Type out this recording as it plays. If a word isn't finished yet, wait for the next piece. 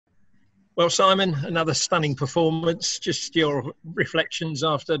Well, Simon, another stunning performance. Just your reflections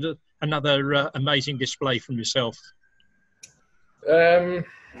after another amazing display from yourself. Yeah,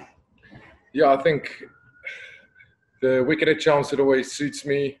 I think the wicket at Chelmsford always suits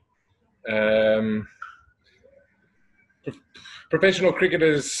me. Professional cricket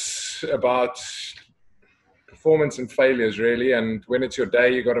is about performance and failures, really. And when it's your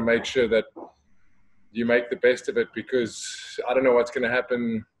day, you got to make sure that you make the best of it, because I don't know what's going to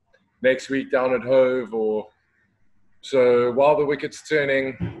happen next week down at Hove. So while the wicket's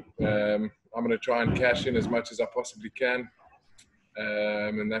turning, I'm going to try and cash in as much as I possibly can.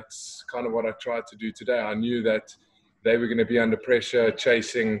 And that's kind of what I tried to do today. I knew that they were going to be under pressure,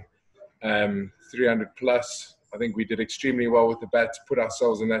 chasing 300 plus. I think we did extremely well with the bat to put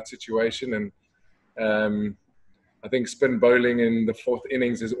ourselves in that situation. And I think spin bowling in the fourth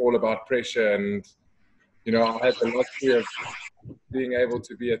innings is all about pressure. And, you know, I had the luxury of being able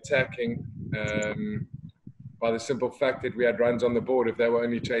to be attacking by the simple fact that we had runs on the board. If they were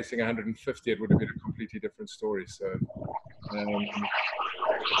only chasing 150, it would have been a completely different story. So I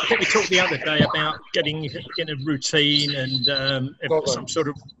think we talked the other day about getting in a routine and some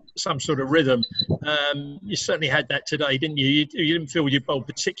sort of rhythm. You certainly had that today, didn't you? You didn't feel you bowled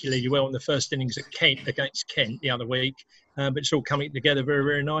particularly well in the first innings at against Kent the other week, but it's all coming together very,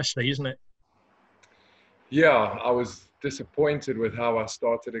 very nicely, isn't it? Yeah, I was disappointed with how I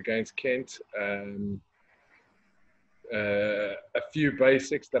started against Kent. A few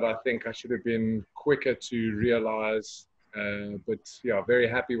basics that I think I should have been quicker to realise. But yeah, very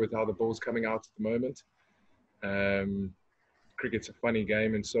happy with how the ball's coming out at the moment. Cricket's a funny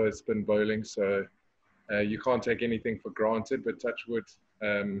game, and so is spin bowling. So you can't take anything for granted, but touch wood,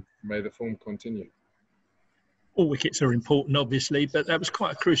 may the form continue. All wickets are important, obviously, but that was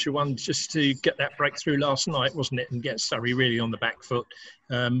quite a crucial one just to get that breakthrough last night, wasn't it? And get Surrey really on the back foot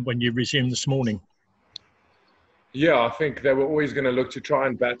when you resumed this morning. Yeah, I think they were always going to look to try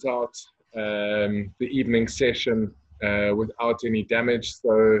and bat out the evening session without any damage.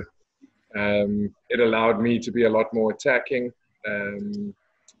 So it allowed me to be a lot more attacking.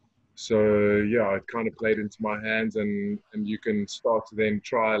 So yeah, it kind of played into my hands, and you can start to then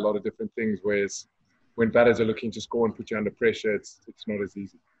try a lot of different things. Whereas when batters are looking to score and put you under pressure, it's not as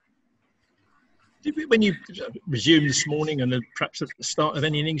easy. When you resume this morning and perhaps at the start of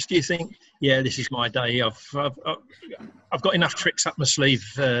any innings, do you think, yeah, this is my day? I've got enough tricks up my sleeve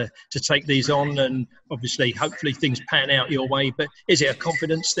to take these on, and obviously, hopefully, things pan out your way. But is it a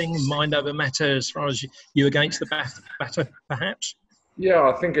confidence thing, mind over matter, as far as you against the batter, perhaps? Yeah,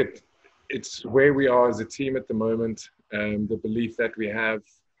 I think it's where we are as a team at the moment, the belief that we have.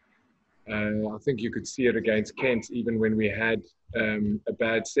 I think you could see it against Kent, even when we had a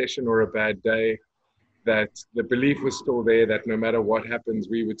bad session or a bad day, that the belief was still there that no matter what happens,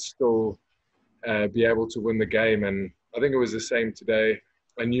 we would still be able to win the game. And I think it was the same today.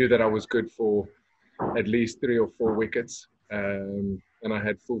 I knew that I was good for at least 3 or 4 wickets. And I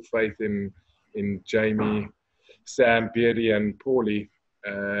had full faith in Jamie, Sam, Beardy and Paulie.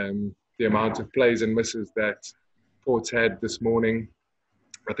 The amount of plays and misses that Ports had this morning,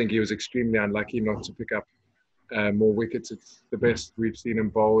 I think he was extremely unlucky not to pick up more wickets. It's the best we've seen him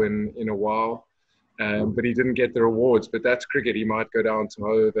bowl in a while. But he didn't get the rewards. But that's cricket. He might go down to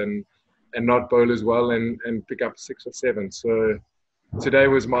Hove and not bowl as well and pick up 6 or 7. So today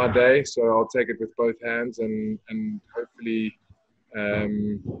was my day. So I'll take it with both hands, and hopefully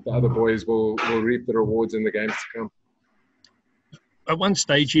the other boys will reap the rewards in the games to come. At one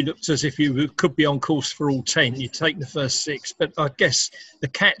stage, you looked as if you could be on course for all 10. You'd taken the first 6, but I guess the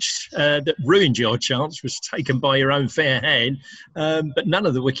catch that ruined your chance was taken by your own fair hand. But none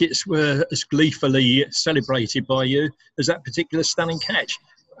of the wickets were as gleefully celebrated by you as that particular stunning catch.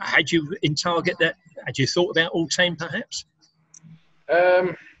 Had you in target that? Had you thought about all 10, perhaps?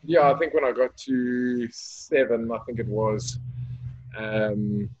 Yeah, I think when I got to 7, I think it was,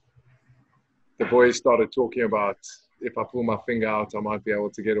 the boys started talking about, if I pull my finger out, I might be able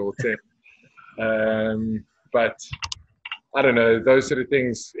to get all 10. But I don't know, those sort of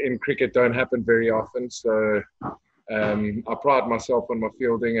things in cricket don't happen very often. So I pride myself on my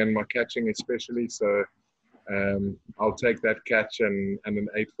fielding and my catching especially. So I'll take that catch and an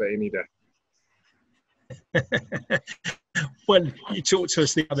 8 for any day. Well, you talked to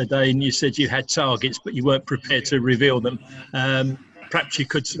us the other day and you said you had targets, but you weren't prepared to reveal them. Perhaps you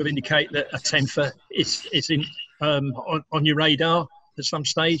could sort of indicate that a 10 for is in on your radar at some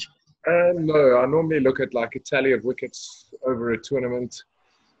stage? No, I normally look at like a tally of wickets over a tournament,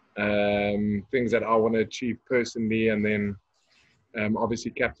 things that I want to achieve personally, and then obviously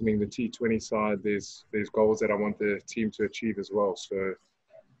captaining the T20 side, there's goals that I want the team to achieve as well. So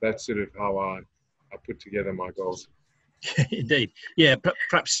that's sort of how I put together my goals. Indeed. Yeah,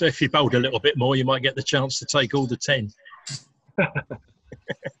 perhaps if you bowled a little bit more, you might get the chance to take all the 10.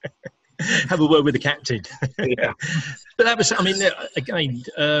 Have a word with the captain. Yeah. But that was, I mean, again,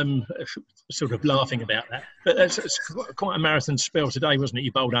 sort of laughing about that. But it's quite a marathon spell today, wasn't it?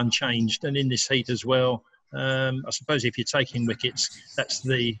 You bowled unchanged, and in this heat as well. I suppose if you're taking wickets, that's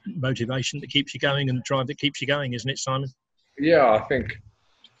the motivation that keeps you going and the drive that keeps you going, isn't it, Simon? Yeah, I think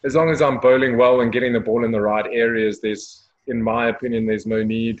as long as I'm bowling well and getting the ball in the right areas, in my opinion, there's no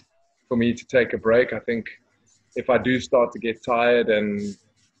need for me to take a break. I think if I do start to get tired and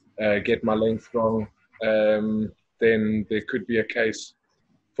get my length wrong, then there could be a case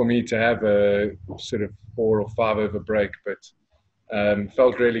for me to have a sort of 4 or 5 over break. But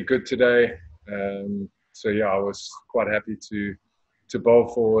felt really good today. So yeah, I was quite happy to bowl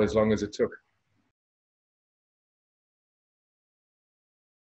for as long as it took.